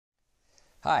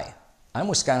Hi, I'm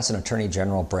Wisconsin Attorney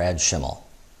General Brad Schimel.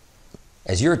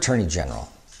 As your Attorney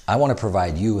General, I want to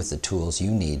provide you with the tools you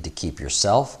need to keep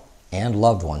yourself and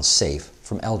loved ones safe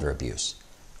from elder abuse,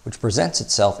 which presents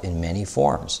itself in many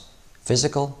forms: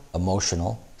 physical,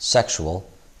 emotional, sexual,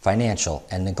 financial,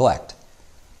 and neglect.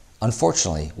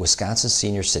 Unfortunately, Wisconsin's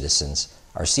senior citizens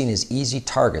are seen as easy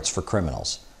targets for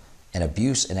criminals, and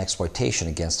abuse and exploitation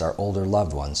against our older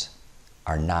loved ones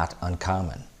are not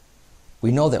uncommon.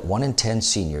 We know that 1 in 10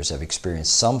 seniors have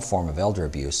experienced some form of elder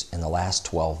abuse in the last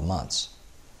 12 months.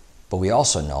 But we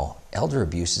also know elder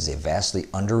abuse is a vastly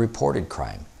underreported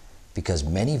crime because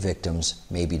many victims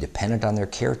may be dependent on their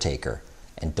caretaker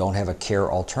and don't have a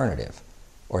care alternative,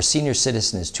 or a senior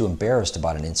citizen is too embarrassed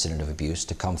about an incident of abuse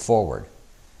to come forward.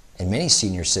 And many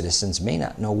senior citizens may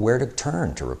not know where to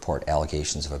turn to report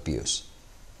allegations of abuse.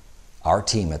 Our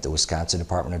team at the Wisconsin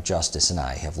Department of Justice and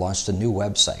I have launched a new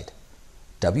website,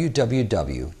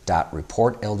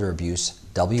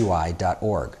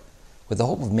 www.reportelderabusewI.org, with the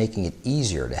hope of making it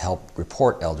easier to help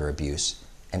report elder abuse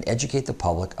and educate the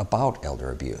public about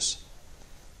elder abuse.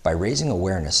 By raising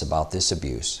awareness about this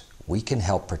abuse, we can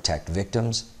help protect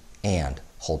victims and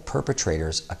hold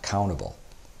perpetrators accountable.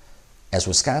 As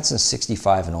Wisconsin's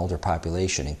 65 and older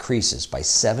population increases by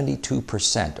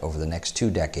 72% over the next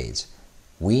 2 decades,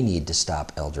 we need to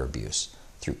stop elder abuse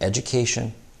through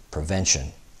education,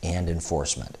 prevention, and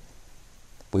enforcement.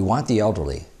 We want the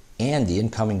elderly and the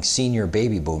incoming senior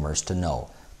baby boomers to know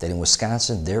that in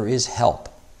Wisconsin there is help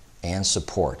and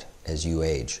support as you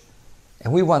age.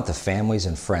 And we want the families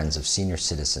and friends of senior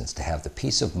citizens to have the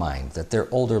peace of mind that their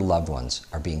older loved ones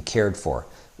are being cared for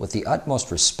with the utmost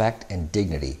respect and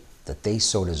dignity that they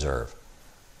so deserve.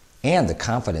 And the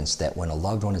confidence that when a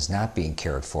loved one is not being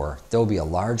cared for, there will be a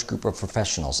large group of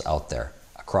professionals out there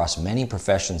across many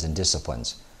professions and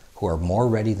disciplines who are more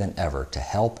ready than ever to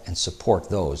help and support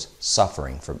those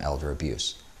suffering from elder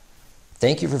abuse.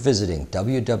 Thank you for visiting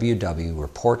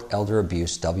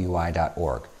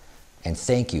www.reportelderabusewI.org, and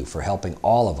thank you for helping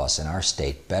all of us in our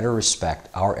state better respect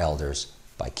our elders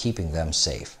by keeping them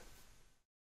safe.